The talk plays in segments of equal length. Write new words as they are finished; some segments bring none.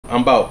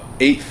I'm about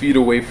 8 feet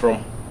away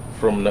from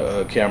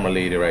the camera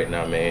lady right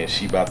now, man.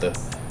 She about to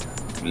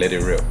let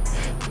it rip.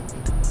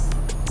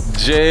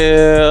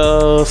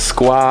 Gel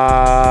Squad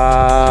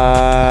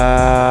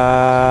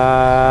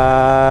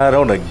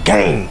on the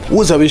gang.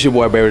 What's up? It's your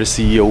boy Barry the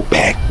CEO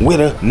back with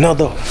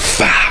another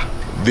fire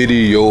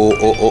video.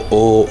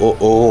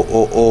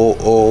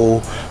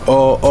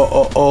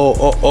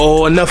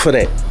 Enough of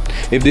that.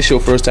 If this is your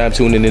first time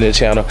tuning in the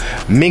channel,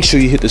 make sure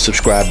you hit the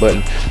subscribe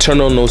button,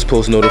 turn on those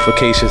post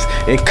notifications,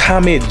 and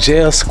comment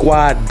Gel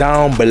Squad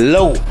down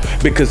below,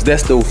 because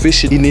that's the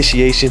official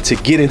initiation to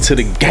get into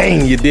the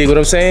gang. You dig what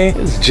I'm saying?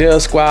 It's Gel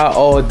Squad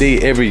all day,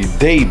 every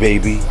day,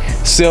 baby.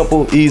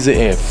 Simple, easy,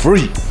 and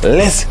free.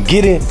 Let's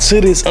get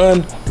into this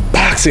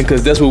unboxing,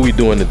 because that's what we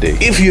doing today.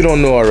 If you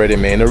don't know already,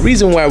 man, the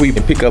reason why we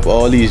pick up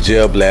all these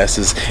gel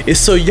blasters is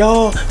so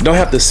y'all don't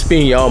have to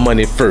spend y'all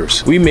money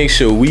first. We make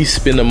sure we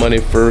spend the money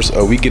first,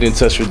 or we get in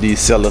touch with these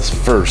sellers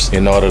first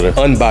in order to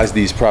unbox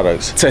these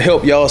products to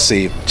help y'all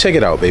save. Check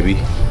it out, baby.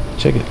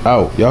 Check it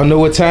out. Y'all know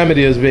what time it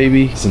is,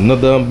 baby. It's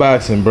another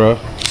unboxing, bro.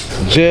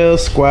 Gel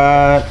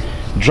Squad.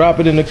 Drop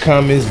it in the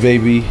comments,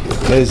 baby.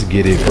 Let's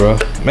get it, bro.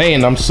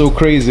 Man, I'm so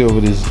crazy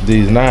over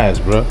these knives,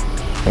 bro. You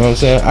know what I'm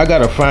saying? I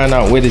gotta find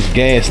out where this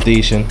gas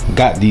station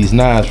got these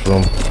knives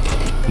from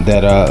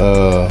that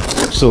I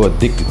so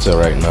addicted to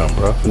right now,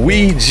 bro.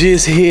 We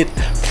just hit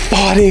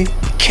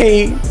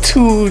 40K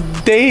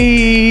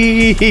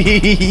today.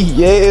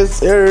 Yes,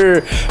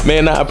 sir.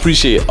 Man, I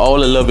appreciate all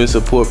the love and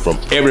support from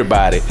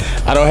everybody.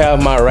 I don't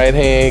have my right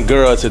hand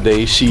girl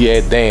today. She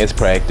at dance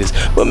practice,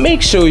 but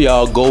make sure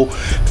y'all go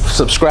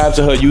subscribe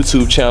to her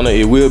YouTube channel.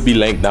 It will be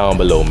linked down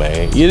below,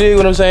 man. You dig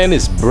what I'm saying?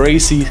 It's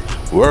Bracy's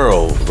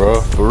World, bro,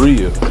 for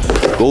real.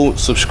 Go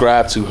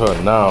subscribe to her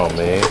now,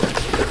 man.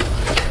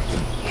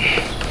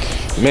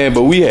 Man,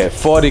 but we had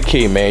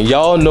 40K, man.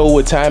 Y'all know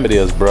what time it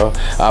is, bro.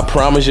 I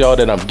promise y'all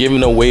that I'm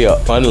giving away a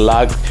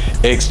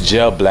UnlocX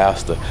gel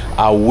blaster.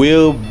 I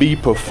will be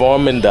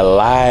performing the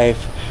live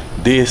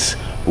this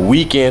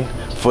weekend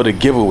for the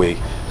giveaway.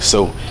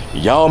 So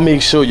y'all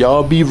make sure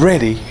y'all be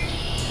ready.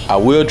 I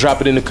will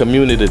drop it in the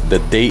community the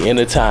day and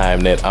the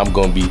time that I'm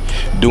gonna be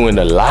doing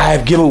the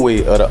live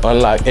giveaway of the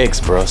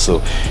UnlocX, bro.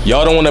 So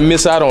y'all don't wanna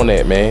miss out on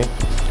that, man.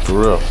 For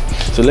real.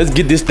 So let's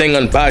get this thing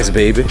unboxed,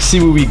 baby.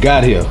 See what we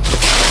got here.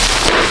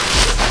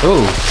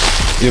 Oh,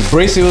 if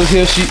Bracy was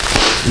here, she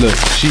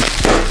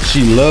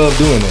loved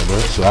doing it, bro.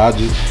 So I'll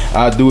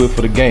do it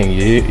for the gang.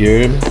 You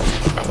hear me?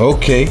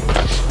 Okay,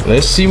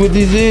 let's see what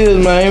this is,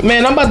 man.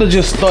 Man, I'm about to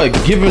just start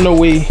giving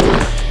away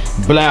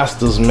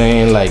blasters,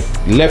 man, like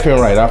left and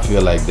right. I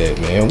feel like that,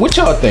 man. What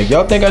y'all think?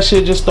 Y'all think I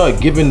should just start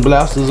giving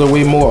blasters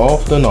away more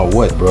often, or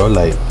what, bro?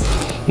 Like,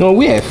 no,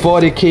 we at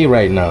 40K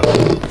right now.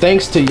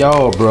 Thanks to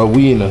y'all, bro.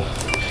 We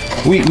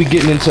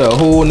getting into a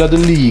whole nother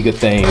league of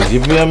things. You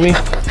feel me?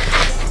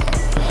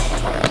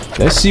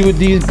 Let's see what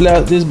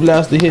this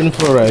blaster hitting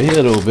for right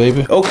here, though,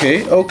 baby.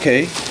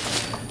 Okay.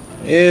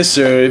 Yes,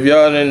 sir. If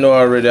y'all didn't know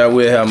already, I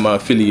will have my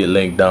affiliate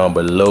link down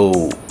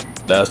below.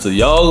 Blaster,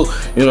 y'all,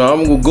 you know,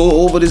 I'm gonna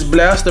go over this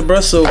blaster,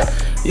 bro. So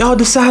y'all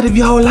decide if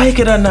y'all like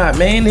it or not,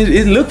 man.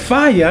 It look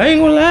fire. I ain't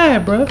gonna lie,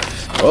 bro.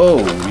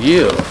 Oh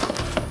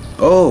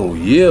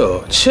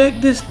yeah. Check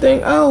this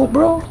thing out,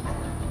 bro.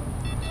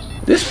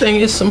 This thing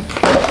is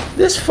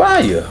this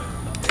fire.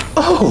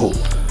 Oh,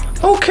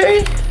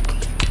 okay.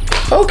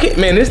 Okay,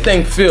 man, this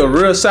thing feel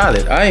real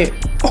solid. I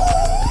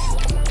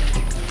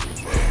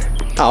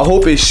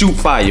hope it shoot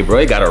fire, bro.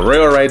 It got a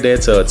rail right there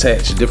to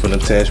attach different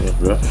attachments,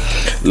 bro.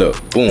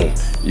 Look, boom.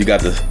 You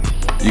got your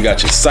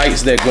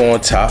sights that go on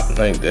top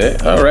like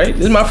that. All right,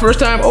 this is my first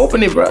time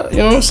opening it, bro. You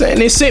know what I'm saying?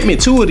 They sent me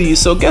 2 of these,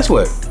 so guess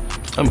what?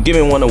 I'm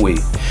giving one away.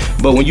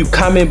 But when you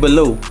comment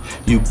below,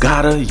 you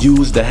gotta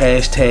use the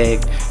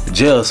hashtag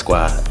Gel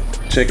Squad.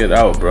 Check it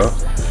out, bro.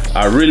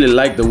 I really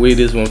like the way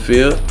this one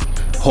feels.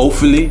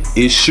 Hopefully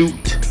it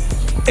shoot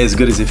as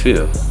good as it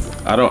feels.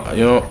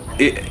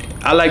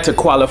 I like to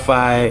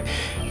qualify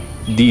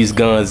these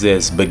guns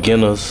as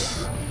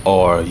beginners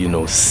or, you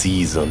know,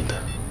 seasoned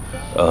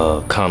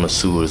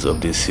connoisseurs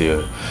of this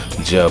here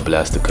gel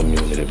blaster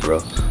community, bro.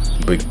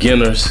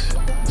 Beginners,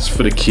 it's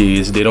for the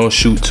kids. They don't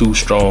shoot too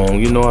strong,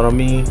 you know what I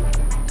mean?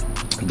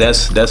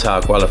 That's how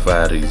I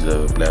qualify these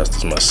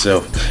blasters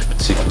myself,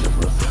 particularly,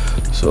 bro.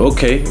 So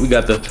okay, we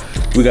got the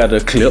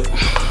clip.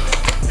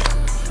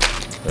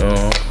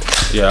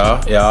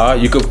 Yeah,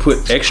 you could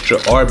put extra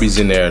Arby's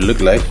in there, look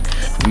like.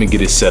 Let me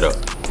get it set up.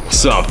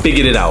 So I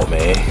figured it out,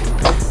 man.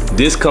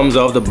 This comes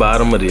off the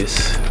bottom of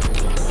this.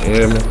 You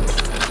hear me?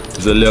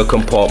 There's a little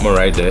compartment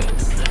right there.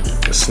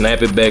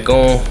 Snap it back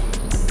on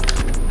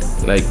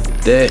like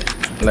that,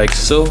 like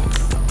so.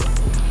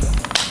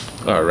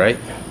 All right.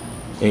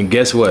 And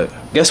guess what?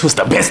 Guess what's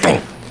the best thing?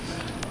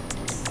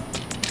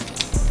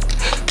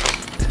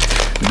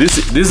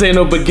 This ain't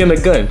no beginner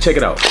gun. Check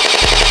it out.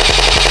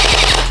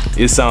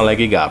 It sound like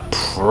it got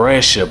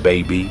pressure,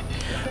 baby.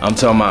 I'm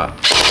talking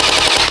about,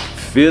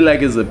 feel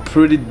like it's a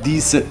pretty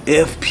decent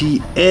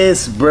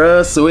FPS,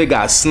 bruh. So it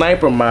got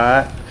sniper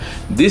mod.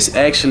 This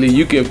actually,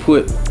 you can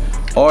put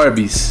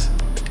Arby's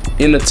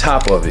in the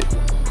top of it.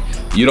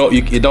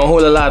 it don't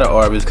hold a lot of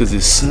arbors because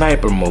it's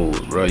sniper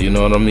mode, bro. You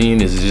know what I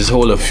mean? It's just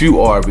hold a few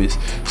arbors.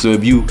 So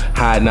if you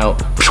hiding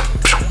out,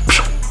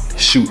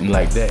 shooting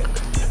like that.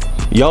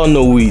 Y'all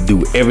know we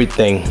do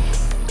everything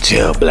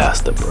gel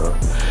blaster, bro.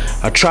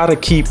 I try to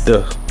keep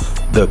the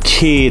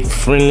kid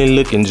friendly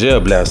looking gel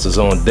blasters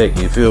on deck.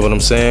 You feel what I'm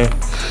saying?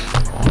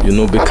 You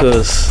know,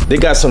 because they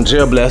got some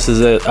gel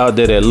blasters out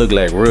there that look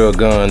like real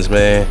guns,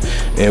 man.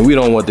 And we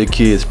don't want the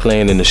kids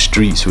playing in the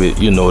streets with,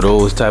 you know,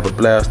 those type of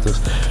blasters.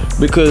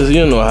 Because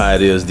you know how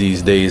it is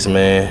these days,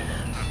 man.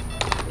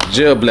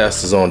 Gel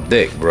blasters on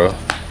deck, bro.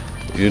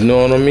 You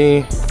know what I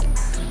mean?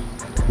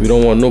 We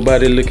don't want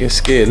nobody looking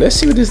scared. Let's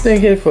see what this thing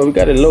here for. We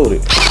got it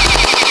loaded.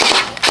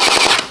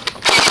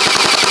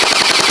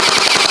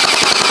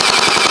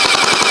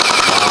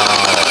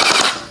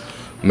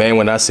 Man,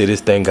 when I say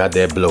this thing got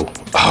that blow,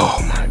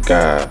 oh my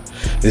God,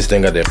 this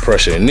thing got that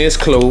pressure. And this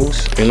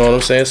closed, you know what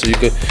I'm saying? So you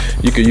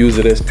could use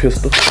it as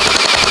pistol.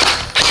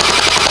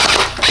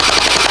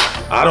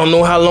 I don't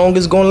know how long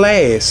it's gonna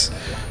last,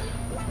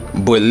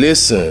 but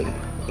listen,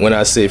 when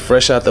I say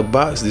fresh out the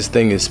box, this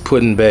thing is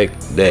putting back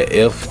that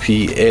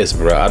FPS,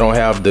 bro. I don't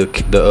have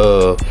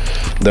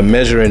the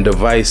measuring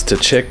device to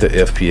check the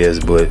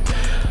FPS, but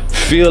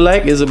feel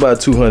like it's about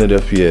 200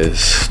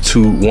 FPS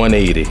to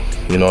 180.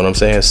 You know what I'm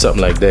saying?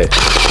 Something like that.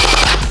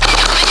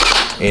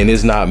 And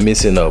it's not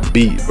missing a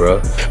beat,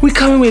 bro. We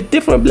coming with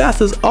different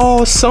blasters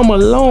all summer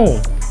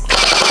long.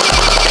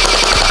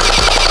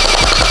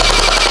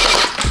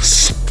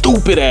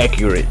 Stupid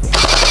accurate.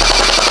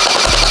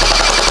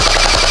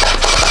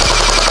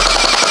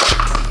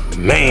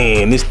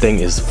 Man, this thing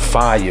is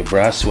fire,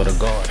 bro. I swear to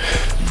God.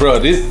 Bro,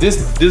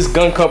 this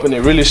gun company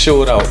really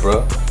showed out,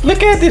 bro.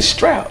 Look at this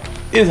strap.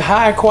 It's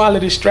high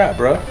quality strap,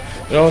 bro. You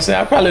know what I'm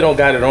saying? I probably don't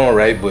got it on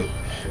right, but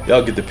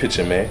y'all get the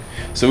picture, man.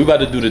 So we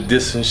about to do the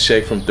distance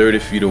check from 30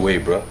 feet away,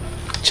 bro.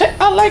 Check,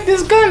 I like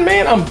this gun,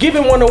 man. I'm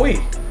giving one away.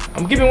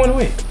 I'm giving one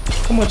away.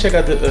 Come on, check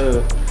out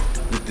the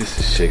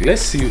distance check.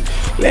 Let's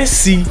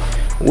see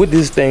what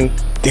this thing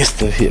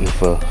distance hitting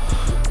for.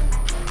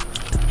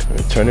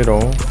 Turn it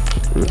on.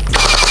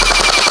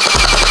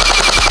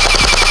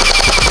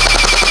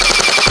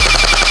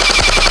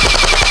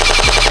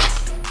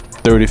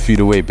 30 feet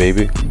away,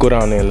 baby. Go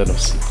down there and let them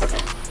see.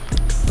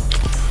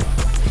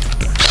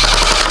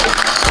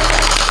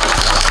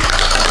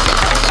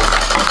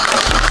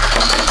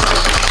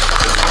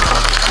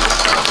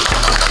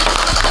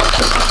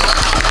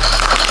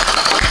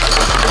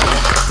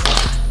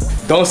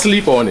 Don't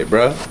sleep on it,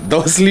 bro.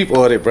 Don't sleep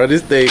on it, bro.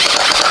 This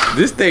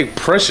thing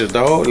pressure,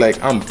 dog.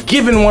 Like, I'm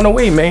giving one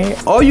away, man.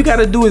 All you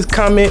gotta do is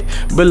comment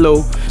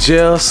below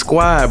Gel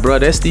Squad, bro.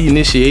 That's the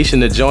initiation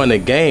to join the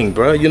gang,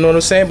 bro. You know what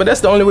I'm saying? But that's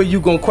the only way you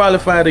gonna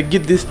qualify to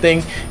get this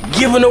thing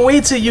given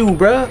away to you,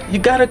 bro. You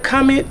gotta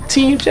comment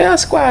Team Gel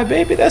Squad,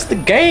 baby. That's the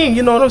gang.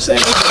 You know what I'm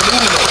saying?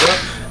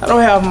 I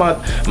don't have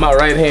my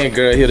right hand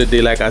girl here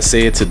today, like I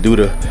said, to do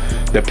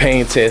the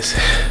pain test.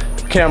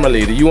 Camera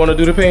lady, you wanna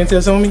do the pain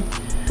test on me?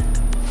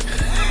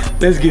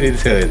 Let's get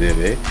into it then,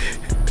 man.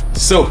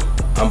 So,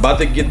 I'm about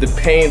to get the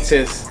pain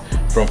test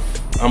from,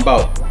 I'm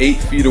about 8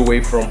 feet away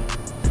from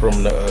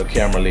the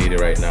camera lady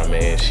right now,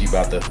 man. She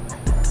about to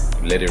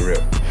let it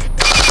rip.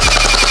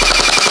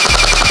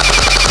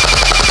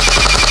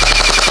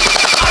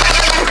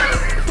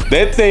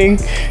 That thing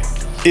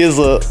is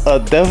a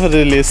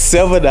definitely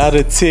 7 out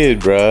of 10,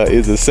 bro.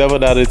 It's a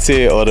 7 out of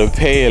 10 on the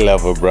pain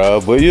level, bro.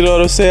 But you know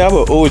what I'm saying? I'm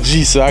an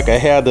OG, so I can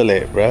handle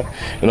it, bro.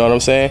 You know what I'm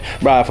saying?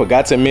 Bro, I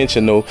forgot to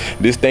mention, though,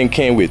 this thing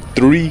came with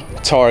 3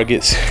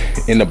 targets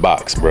in the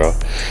box, bro.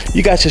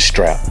 You got your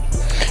strap.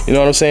 You know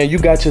what I'm saying? You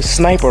got your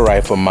sniper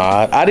rifle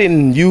mod. I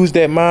didn't use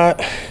that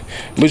mod,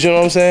 but you know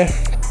what I'm saying?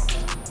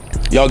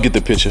 Y'all get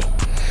the picture.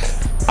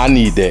 I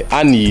need that.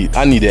 I need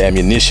the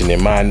ammunition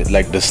in mine.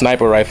 Like, the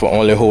sniper rifle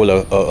only hold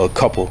a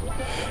couple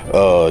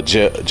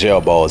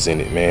gel balls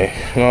in it, man.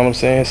 You know what I'm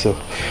saying? So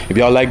if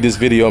y'all like this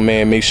video,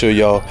 man, make sure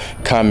y'all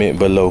comment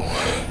below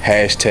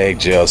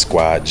 #Gel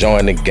Squad.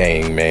 Join the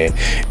gang, man.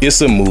 It's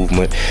a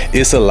movement,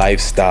 it's a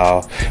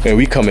lifestyle, and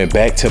we coming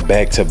back to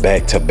back to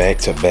back to back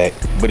to back.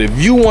 But if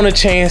you want a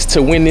chance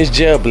to win this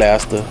gel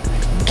blaster,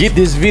 get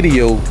this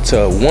video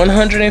to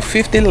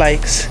 150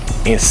 likes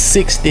and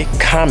 60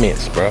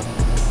 comments, bro.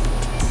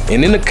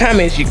 And in the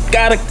comments, you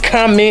gotta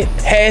comment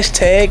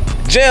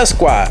 #Gel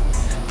Squad.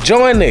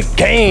 Join the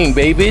gang,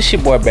 baby. It's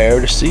your boy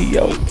Barry, the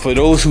CEO. For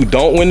those who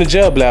don't win the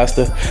gel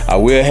blaster, I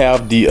will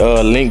have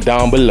the link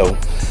down below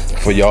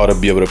for y'all to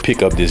be able to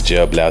pick up this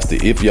gel blaster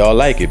if y'all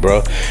like it,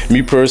 bro.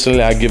 Me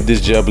personally, I give this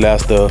gel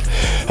blaster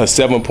a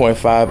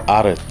 7.5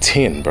 out of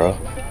 10, bro.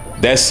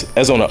 That's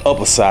on the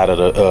upper side of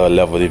the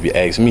level if you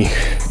ask me.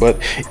 But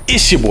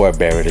it's your boy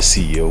Barry, the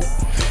CEO,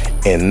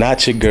 and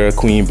not your girl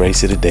Queen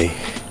Bracy today.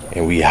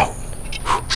 And we out.